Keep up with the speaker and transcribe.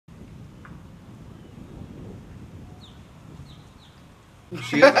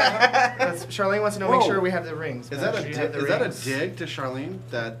She is Charlene wants to know, make sure we have the rings. Is that a dig to Charlene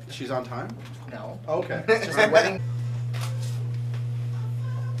that she's on time? No. Okay. It's just a wedding.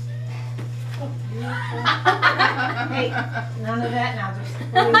 Hey, none of that now.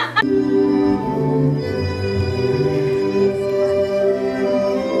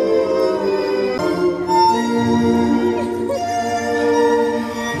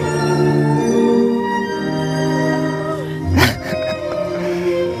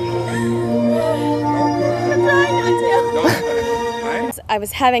 Just I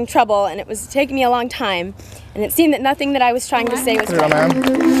was having trouble and it was taking me a long time, and it seemed that nothing that I was trying to say was right.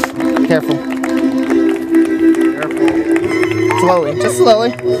 Careful. Careful. Slowly, just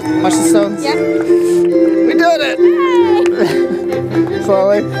slowly. Watch the stones. Yeah. We did it!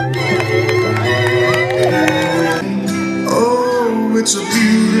 Slowly. Oh, it's a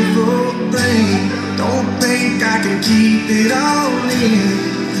beautiful thing. Don't think I can keep it all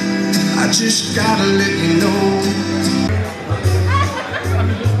in. I just gotta let you know.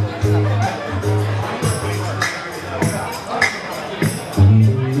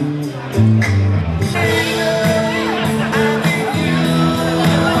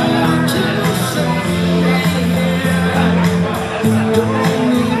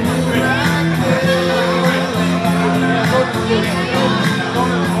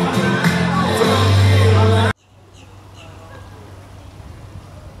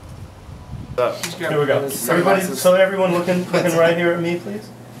 Here we go. Everybody, so everyone looking right here at me, please.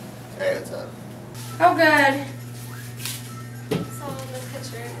 Hey, what's up? Oh, good. Saw the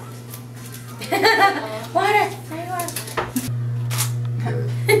picture. Water! There you are.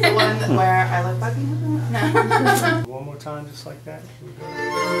 the one where I look like you? No. One more time, just like that. Here we go.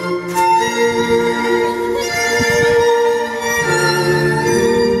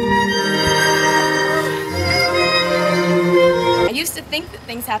 I used to think that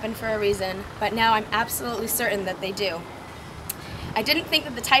things happen for a reason, but now I'm absolutely certain that they do. I didn't think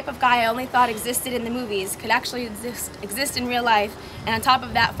that the type of guy I only thought existed in the movies could actually exist in real life, and on top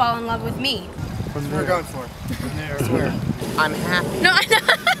of that, fall in love with me. That's what we're going for. I swear. I'm happy. No, I know.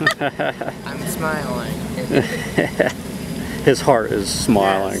 I'm smiling. His heart is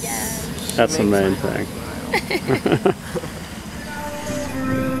smiling. Yes. That's the main thing.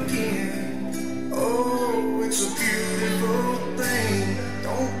 Oh, it's a beautiful thing.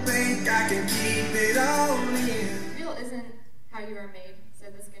 Don't think I can keep it all in. Real isn't how you are made,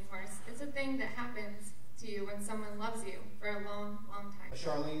 said the skin horse. It's a thing that happens to you when someone loves you for a long, long time.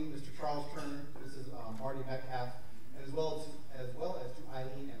 Charlene, Mr. Charles Turner, this is Marty Metcalf, as well as to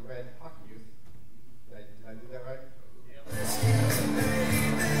Eileen and Red Hockey Youth. Did I do that right?